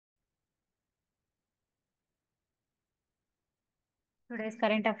Today's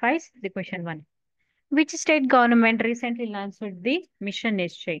current affairs, the question one. Which state government recently launched the Mission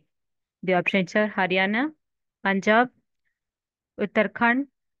Nischay? The options are Haryana, Punjab, Uttarakhand,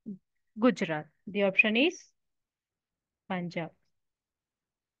 Gujarat. The option is Punjab.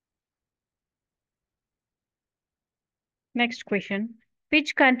 Next question.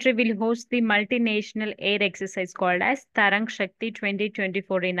 Which country will host the multinational air exercise called as Tarang Shakti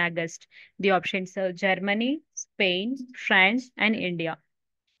 2024 in August? The options are Germany, Spain, France, and India.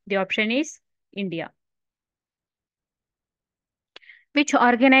 The option is India. Which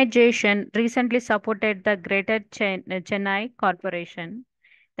organization recently supported the Greater Chennai Corporation,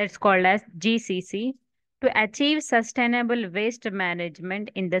 that's called as GCC, to achieve sustainable waste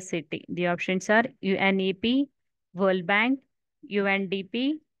management in the city? The options are UNEP, World Bank,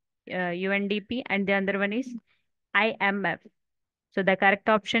 UNDP, UNDP, and the other one is IMF. So the correct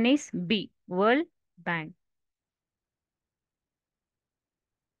option is B, World Bank.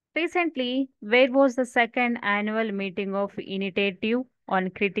 Recently, where was the second annual meeting of Initiative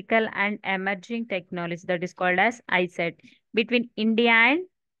on Critical and Emerging Technologies, that is called as ISET, between India and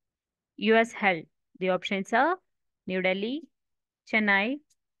US held? The options are New Delhi, Chennai,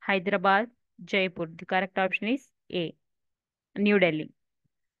 Hyderabad, Jaipur. The correct option is A, New Delhi.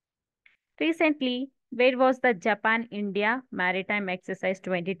 Recently, where was the Japan India Maritime Exercise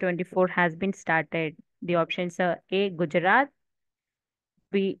 2024 has been started? The options are A, Gujarat,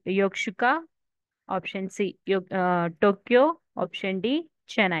 B, Yokosuka, option C, Tokyo. Option D,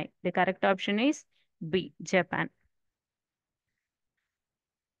 Chennai. The correct option is B, Japan.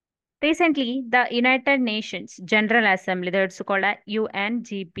 Recently, the United Nations General Assembly, that's called a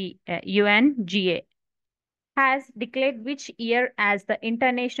UNGA, has declared which year as the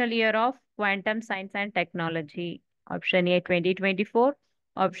International Year of Quantum Science and Technology? Option A, 2024.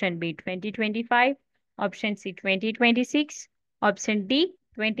 Option B, 2025. Option C, 2026. Option D,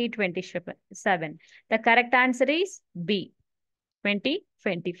 2027. The correct answer is B,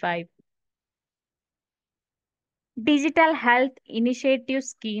 2025. Digital Health Initiative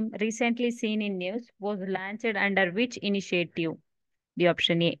Scheme recently seen in news was launched under which initiative? The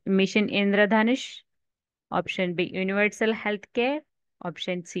option A, Mission Indradhanush. Option B, Universal Healthcare.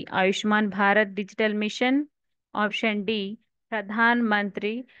 Option C, Ayushman Bharat Digital Mission. Option D, Pradhan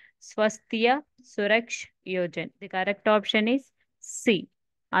Mantri Swasthya Suraksha Yojan. The correct option is C,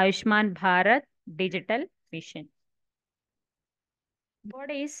 Ayushman Bharat Digital Mission.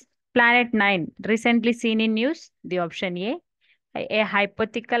 What is Planet 9 recently seen in news? The option A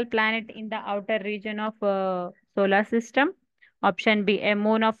hypothetical planet in the outer region of solar system. Option B, a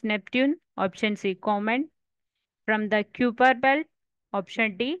moon of Neptune. Option C, comet from the Kuiper belt.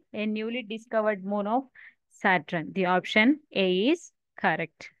 Option D, a newly discovered moon of Saturn. The option A is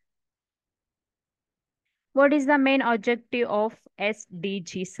correct. What is the main objective of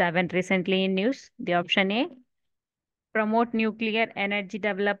SDG 7 recently in news? The option A, promote nuclear energy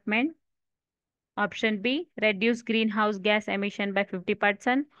development. Option B, reduce greenhouse gas emission by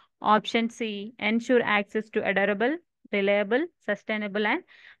 50%. Option C, ensure access to adorable, reliable, sustainable, and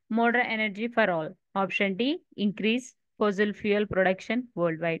modern energy for all. Option D, increase fossil fuel production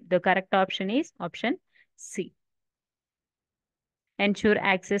worldwide. The correct option is option C. Ensure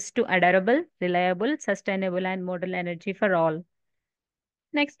access to adorable, reliable, sustainable, and modern energy for all.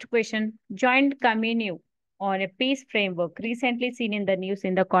 Next question. Joint communique on a peace framework recently seen in the news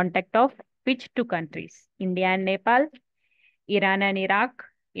in the context of which two countries? India and Nepal, Iran and Iraq,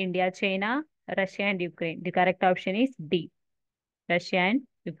 India, China, Russia and Ukraine. The correct option is D, Russia and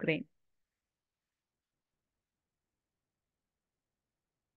Ukraine.